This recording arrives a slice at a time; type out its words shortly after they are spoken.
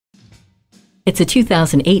It's a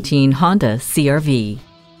 2018 Honda CR-V.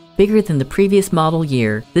 Bigger than the previous model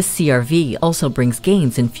year, this CR-V also brings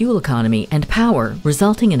gains in fuel economy and power,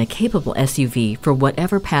 resulting in a capable SUV for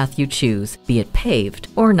whatever path you choose, be it paved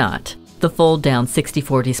or not. The fold-down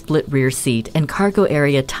 60/40 split rear seat and cargo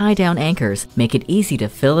area tie-down anchors make it easy to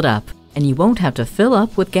fill it up, and you won't have to fill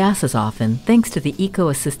up with gas as often thanks to the Eco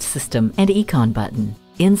Assist system and Econ button.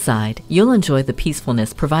 Inside, you'll enjoy the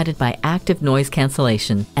peacefulness provided by active noise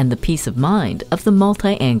cancellation and the peace of mind of the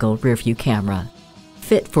multi-angle rearview camera.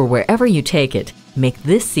 Fit for wherever you take it, make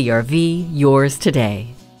this CR-V yours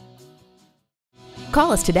today.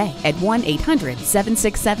 Call us today at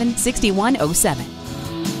 1-800-767-6107.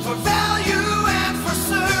 For value and for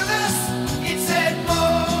service.